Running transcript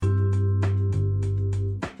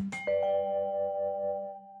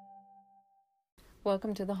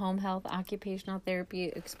Welcome to the Home Health Occupational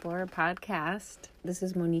Therapy Explorer podcast. This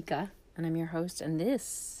is Monica, and I'm your host, and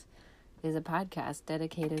this is a podcast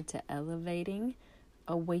dedicated to elevating,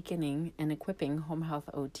 awakening, and equipping home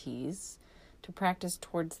health OTs to practice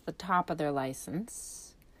towards the top of their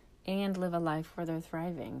license and live a life where they're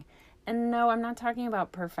thriving. And no, I'm not talking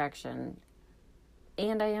about perfection,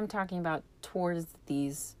 and I am talking about towards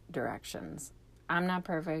these directions. I'm not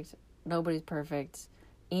perfect, nobody's perfect,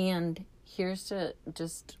 and here's to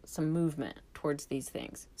just some movement towards these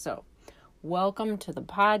things. So, welcome to the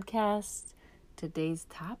podcast. Today's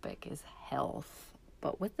topic is health,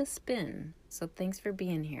 but with a spin. So, thanks for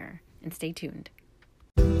being here and stay tuned.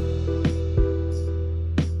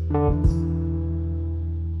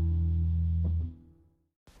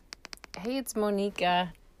 Hey, it's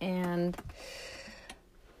Monica, and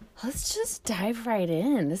let's just dive right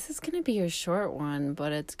in. This is going to be a short one,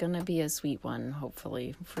 but it's going to be a sweet one,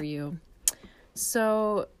 hopefully, for you.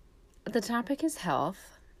 So, the topic is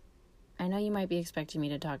health. I know you might be expecting me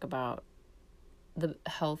to talk about the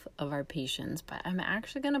health of our patients, but I'm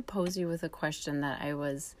actually going to pose you with a question that I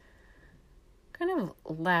was kind of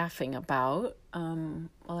laughing about while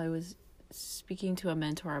I was speaking to a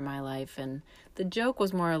mentor in my life. And the joke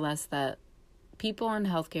was more or less that people in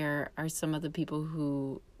healthcare are some of the people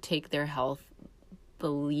who take their health the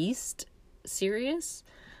least serious.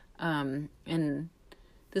 And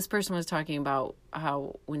this person was talking about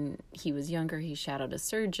how when he was younger, he shadowed a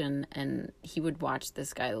surgeon and he would watch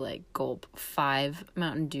this guy like gulp 5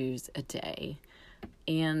 Mountain Dews a day.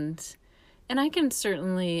 And I can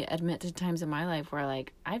certainly admit to times in my life where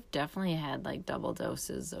like I've definitely had like double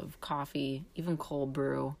doses of coffee, even cold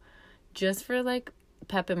brew, just for like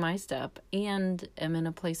pep in my step. And I'm in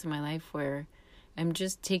a place in my life where I'm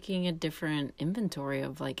just taking a different inventory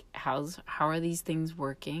of like how are these things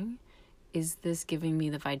working? Is this giving me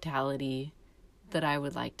the vitality that I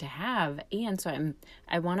would like to have? And so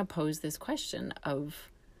I want to pose this question of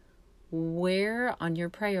where on your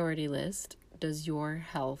priority list does your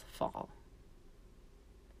health fall?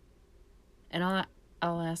 And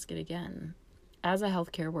I'll ask it again. As a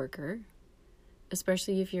healthcare worker,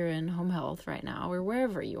 especially if you're in home health right now or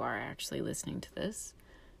wherever you are actually listening to this,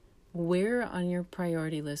 where on your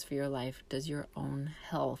priority list for your life does your own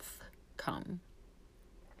health come?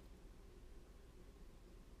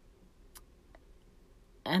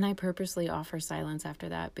 And I purposely offer silence after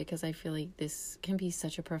that because I feel like this can be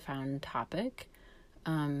such a profound topic.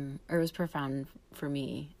 Or it was profound for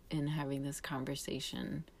me in having this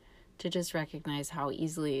conversation to just recognize how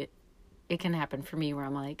easily it can happen for me where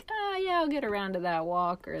I'm like, yeah, I'll get around to that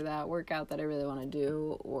walk or that workout that I really want to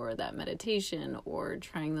do or that meditation or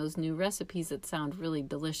trying those new recipes that sound really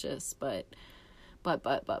delicious, but.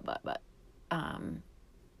 And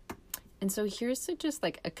so here's to just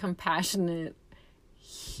like a compassionate,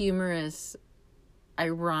 humorous,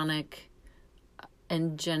 ironic,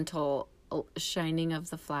 and gentle shining of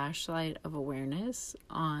the flashlight of awareness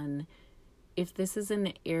on if this is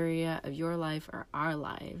an area of your life or our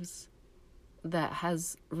lives that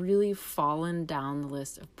has really fallen down the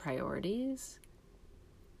list of priorities,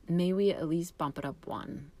 may we at least bump it up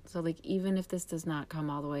one. So like even if this does not come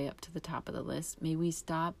all the way up to the top of the list, may we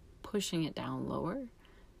stop pushing it down lower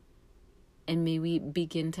and may we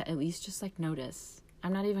begin to at least just like notice.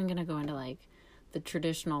 I'm not even going to go into like the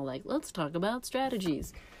traditional, like, let's talk about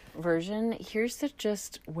strategies version. Here's the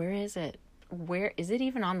just, where is it? Where is it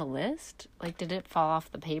even on the list? Like, did it fall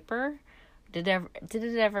off the paper? Did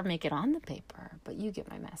it ever make it on the paper? But you get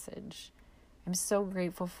my message. I'm so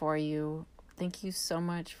grateful for you. Thank you so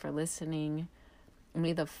much for listening.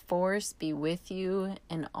 May the force be with you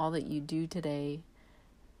in all that you do today.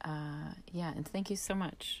 And thank you so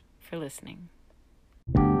much for listening.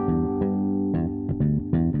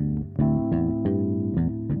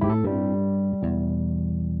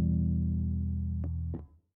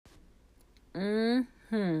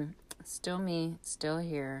 Still me, still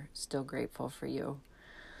here, still grateful for you.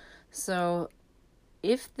 So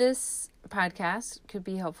if this podcast could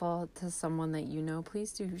be helpful to someone that you know,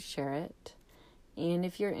 please do share it. And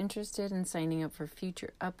if you're interested in signing up for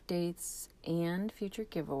future updates and future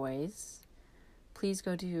giveaways, please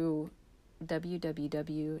go to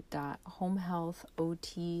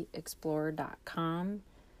www.homehealthotexplorer.com.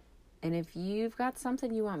 And if you've got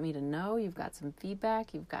something you want me to know, you've got some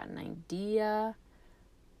feedback, you've got an idea,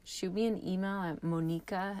 shoot me an email at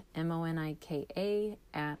Monica, Monika,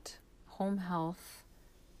 at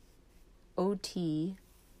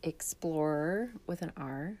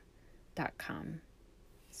homehealthotexplorer.com.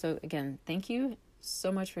 So again, thank you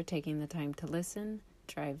so much for taking the time to listen.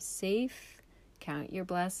 Drive safe, count your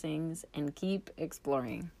blessings, and keep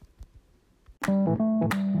exploring. you.